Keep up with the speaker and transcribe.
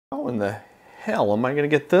How in the hell am I going to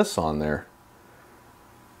get this on there?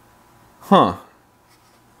 Huh.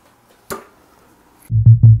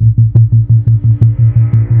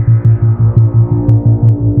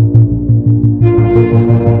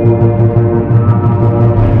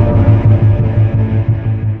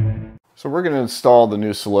 So we're going to install the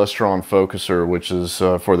new Celestron focuser, which is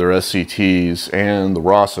for their SCTs and the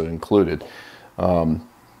RASA included.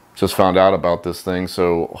 Just found out about this thing,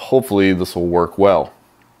 so hopefully this will work well.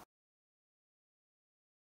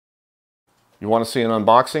 You want to see an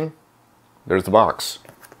unboxing? There's the box.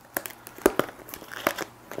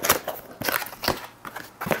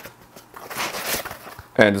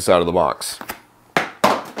 And it's out of the box.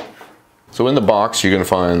 So in the box you're going to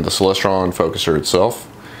find the Celestron focuser itself,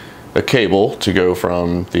 a cable to go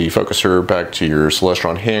from the focuser back to your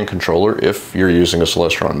Celestron hand controller if you're using a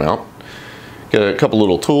Celestron mount. Get a couple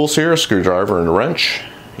little tools here, a screwdriver and a wrench.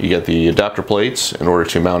 You get the adapter plates in order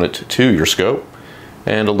to mount it to your scope,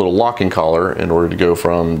 and a little locking collar in order to go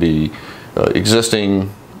from the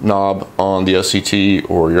existing knob on the SCT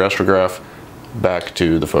or your astrograph back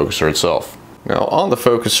to the focuser itself. Now on the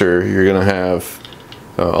focuser you're going to have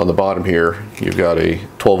on the bottom here you've got a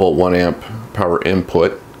 12 volt 1 amp power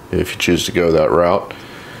input if you choose to go that route,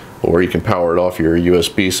 or you can power it off your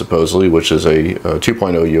USB supposedly, which is a 2.0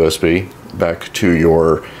 USB back to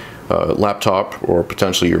your laptop or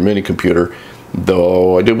potentially your mini computer,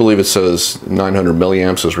 though I do believe it says 900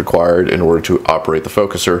 milliamps is required in order to operate the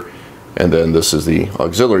focuser. And then this is the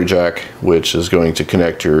auxiliary jack, which is going to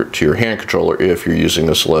connect to your hand controller if you're using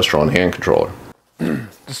a Celestron hand controller.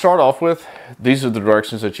 To start off with, these are the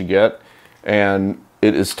directions that you get, and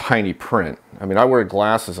it is tiny print. I mean, I wear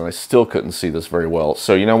glasses and I still couldn't see this very well.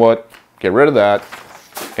 So you know what? Get rid of that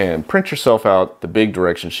and print yourself out the big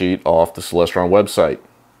direction sheet off the Celestron website.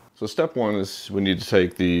 So step one is we need to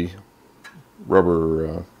take the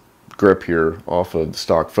rubber grip here off of the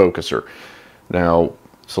stock focuser. Now,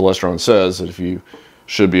 Celestron says that if you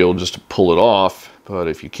should be able just to pull it off, but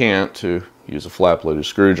if you can't, to use a flap-loaded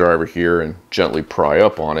screwdriver here and gently pry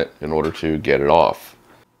up on it in order to get it off.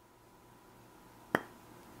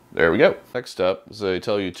 There we go. Next step is they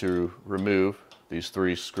tell you to remove these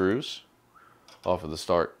 3 screws off of the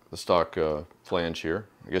stock flange here.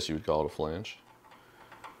 I guess you would call it a flange.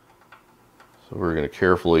 So we're going to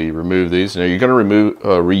carefully remove these. Now you're going to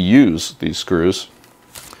reuse these screws.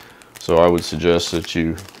 So I would suggest that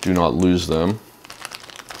you do not lose them.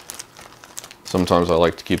 Sometimes I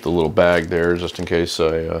like to keep the little bag there just in case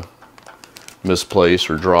I misplace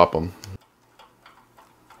or drop them.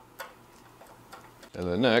 And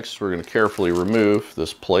then next, we're going to carefully remove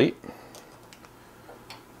this plate.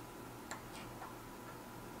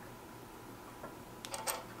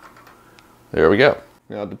 There we go.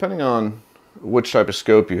 Now, depending on which type of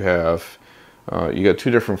scope you have, you got 2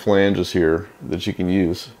 different flanges here that you can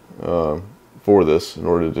use for this in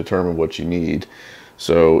order to determine what you need.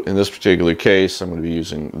 So in this particular case, I'm going to be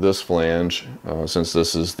using this flange since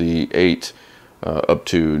this is the 8 up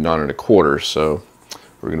to 9 1/4. So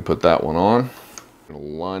we're going to put that one on. Going to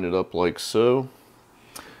line it up like so,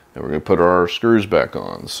 and we're going to put our screws back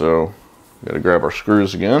on. So we got to grab our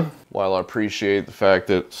screws again. While I appreciate the fact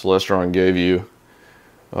that Celestron gave you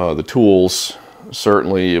the tools,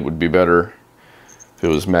 certainly it would be better if it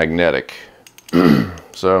was magnetic.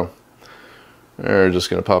 So we're just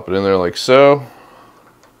going to pop it in there like so.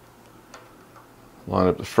 Line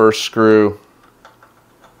up the first screw.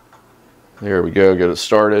 There we go, get it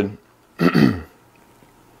started.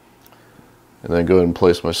 And then go ahead and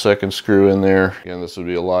place my second screw in there. Again, this would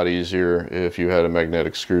be a lot easier if you had a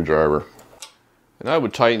magnetic screwdriver. And I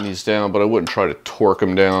would tighten these down, but I wouldn't try to torque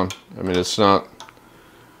them down. I mean, it's not,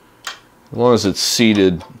 as long as it's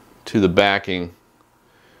seated to the backing.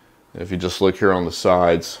 If you just look here on the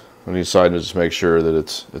sides, on each side, just make sure that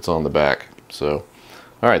it's on the back. So,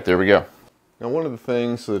 all right, there we go. Now, one of the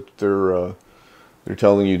things that they're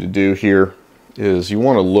telling you to do here is you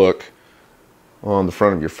want to look on the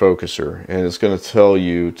front of your focuser, and it's going to tell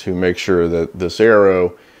you to make sure that this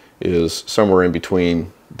arrow is somewhere in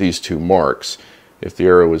between these 2 marks. If the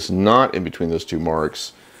arrow is not in between those 2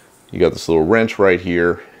 marks, you got this little wrench right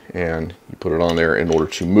here, and you put it on there in order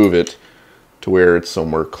to move it to where it's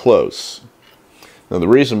somewhere close. Now the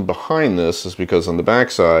reason behind this is because on the back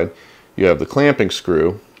side you have the clamping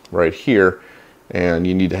screw right here, and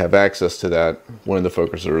you need to have access to that when the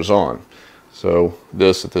focuser is on. So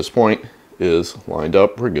this at this point is lined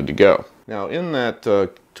up, we're good to go. Now in that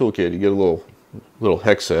toolkit you get a little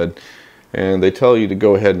hex head, and they tell you to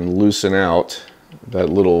go ahead and loosen out that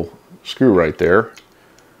little screw right there,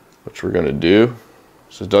 which we're going to do.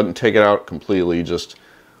 So it doesn't take it out completely, just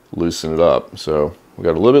loosen it up. So we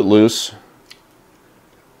got a little bit loose.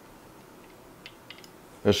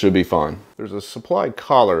 That should be fine. There's a supplied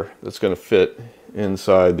collar that's going to fit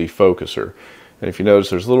inside the focuser. And if you notice,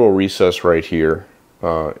 there's a little recess right here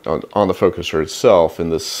on the focuser itself. In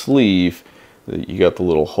the sleeve, you got the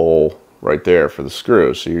little hole right there for the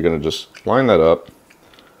screw. So you're going to just line that up,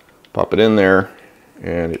 pop it in there,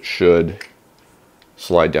 and it should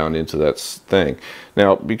slide down into that thing.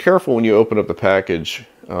 Now, be careful when you open up the package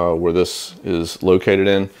where this is located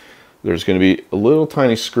in. There's going to be a little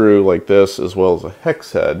tiny screw like this, as well as a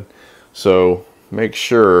hex head. So make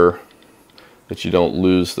sure that you don't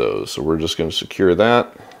lose those. So we're just going to secure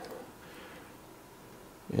that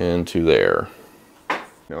into there.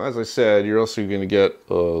 Now, as I said, you're also going to get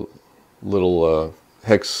a little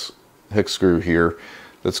hex screw here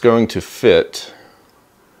that's going to fit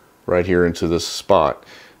right here into this spot.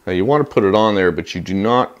 Now, you want to put it on there, but you do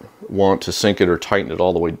not want to sink it or tighten it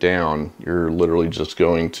all the way down. You're literally just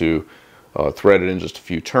going to thread it in just a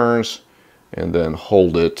few turns and then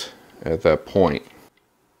hold it at that point.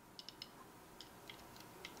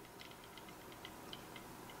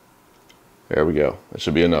 There we go. That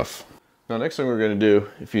should be enough. Now, next thing we're going to do,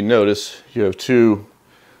 if you notice, you have two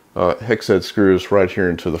hex head screws right here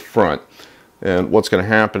into the front. And what's going to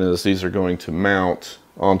happen is these are going to mount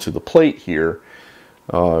onto the plate here,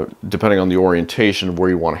 depending on the orientation of where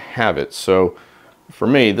you want to have it. So for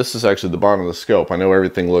me, this is actually the bottom of the scope. I know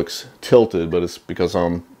everything looks tilted, but it's because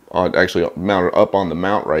I'm actually mounted up on the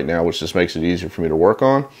mount right now, which just makes it easier for me to work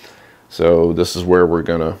on. So this is where we're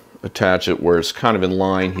going to attach it, where it's kind of in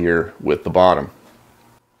line here with the bottom.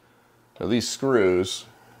 Now, these screws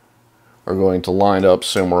are going to line up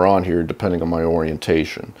somewhere on here depending on my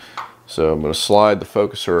orientation. So I'm going to slide the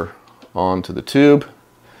focuser onto the tube,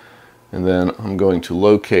 and then I'm going to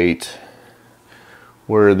locate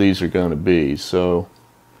where these are going to be. So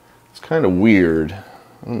it's kind of weird.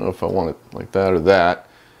 I don't know if I want it like that or that.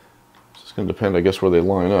 It's just going to depend, I guess, where they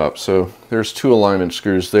line up. So there's two alignment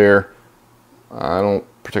screws there. I don't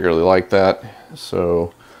particularly like that,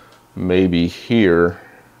 so maybe here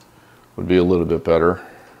would be a little bit better.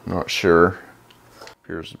 Not sure.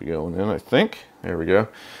 Appears to be going in, I think. There we go.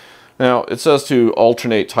 Now, it says to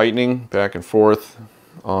alternate tightening back and forth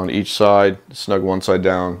on each side. Snug one side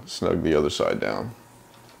down, snug the other side down.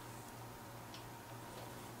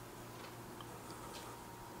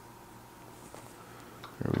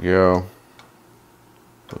 There we go.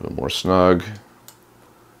 A little bit more snug.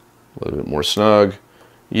 A little bit more snug.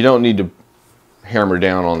 You don't need to hammer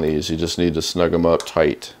down on these. You just need to snug them up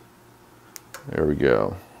tight. There we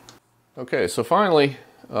go. Okay, so finally,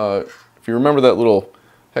 if you remember that little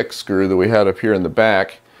hex screw that we had up here in the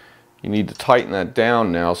back, you need to tighten that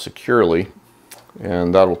down now securely,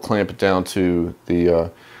 and that'll clamp it down to the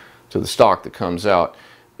stock that comes out.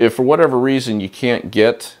 If for whatever reason you can't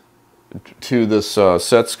get to this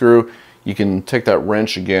set screw, you can take that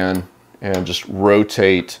wrench again and just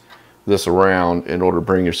rotate this around in order to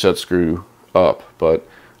bring your set screw up. But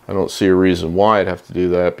I don't see a reason why I'd have to do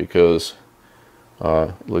that, because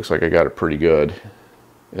it looks like I got it pretty good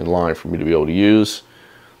in line for me to be able to use.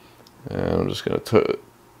 And I'm just going to,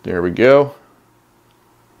 there we go.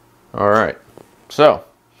 All right, so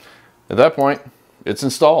at that point, it's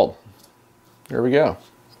installed. There we go.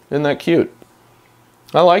 Isn't that cute?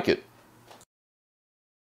 I like it.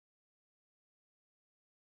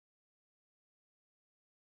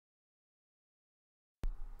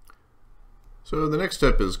 So the next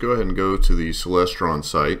step is go ahead and go to the Celestron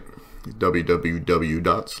site,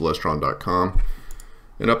 www.celestron.com,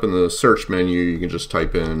 and up in the search menu you can just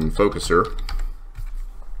type in focuser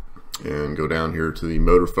and go down here to the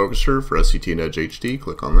motor focuser for SCT and Edge HD.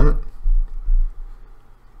 Click on that,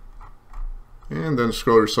 and then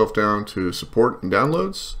scroll yourself down to support and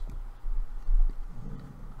downloads,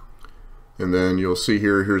 and then you'll see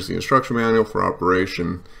here's the instruction manual for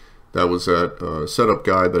operation. That was that setup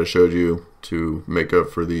guide that I showed you to make up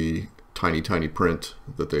for the tiny print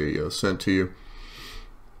that they sent to you.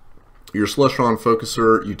 Your Celestron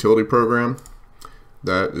focuser utility program,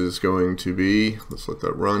 that is going to be, let's let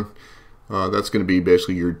that run. That's going to be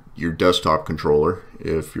basically your desktop controller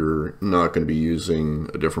if you're not going to be using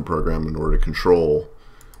a different program in order to control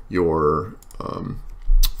your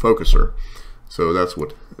focuser. So that's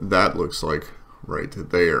what that looks like right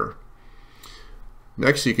there.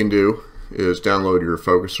 Next you can do is download your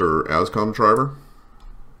focuser ASCOM driver.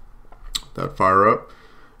 That fire up,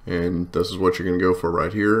 and this is what you're going to go for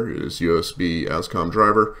right here is USB ASCOM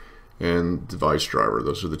driver and device driver.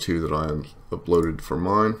 Those are the two that I uploaded for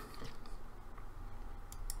mine.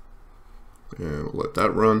 And we'll let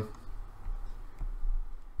that run.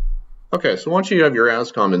 Okay, so once you have your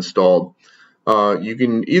ASCOM installed, You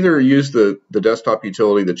can either use the desktop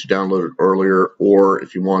utility that you downloaded earlier, or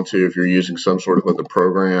if you want to, if you're using some sort of other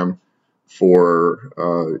program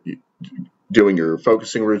for doing your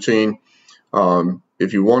focusing routine,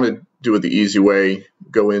 if you want to do it the easy way,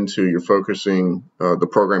 go into your focusing, the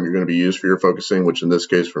program you're going to be used for your focusing, which in this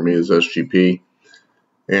case for me is SGP.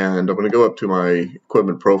 And I'm going to go up to my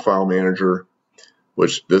equipment profile manager,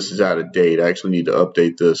 which this is out of date. I actually need to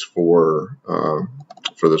update this for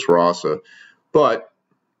this RASA. But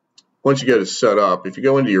once you get it set up, if you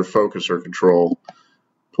go into your focuser control,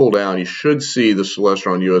 pull down, you should see the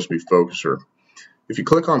Celestron USB focuser. If you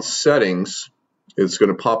click on settings, it's going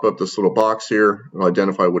to pop up this little box here. It'll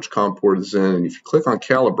identify which COM port it's in. And if you click on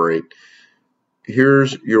calibrate,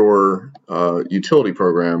 here's your utility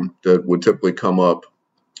program that would typically come up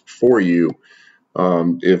for you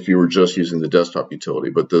if you were just using the desktop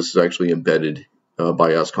utility. But this is actually embedded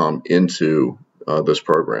by SCOM into this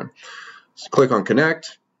program. So click on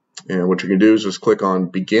connect, and what you can do is just click on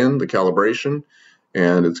begin the calibration,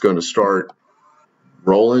 and it's going to start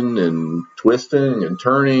rolling and twisting and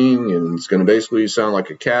turning, and it's going to basically sound like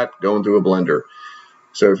a cat going through a blender.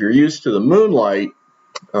 So if you're used to the moonlight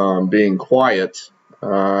being quiet,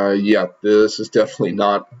 yeah, this is definitely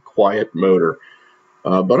not quiet motor,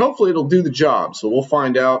 but hopefully it'll do the job. So we'll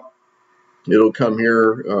find out. It'll come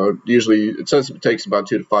here. Usually it says it takes about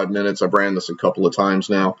 2 to 5 minutes. I've ran this a couple of times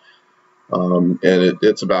now. And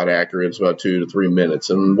it's about accurate. It's about 2 to 3 minutes.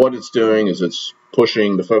 And what it's doing is it's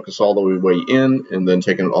pushing the focus all the way in and then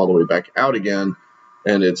taking it all the way back out again.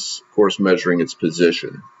 And it's, of course, measuring its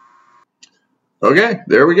position. Okay,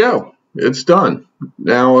 there we go. It's done.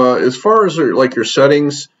 Now, as far as like your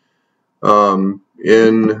settings in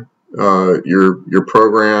your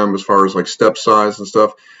program, as far as like step size and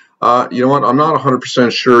stuff, you know what? I'm not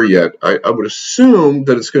 100% sure yet. I would assume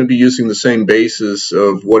that it's going to be using the same basis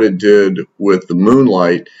of what it did with the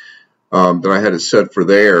moonlight that I had it set for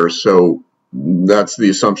there. So that's the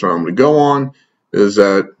assumption I'm going to go on, is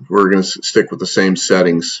that we're going to stick with the same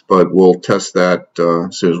settings, but we'll test that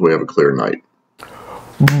as soon as we have a clear night.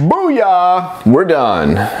 Booyah! We're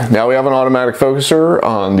done. Now we have an automatic focuser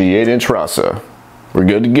on the 8-inch RASA. We're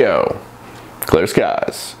good to go. Clear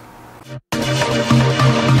skies.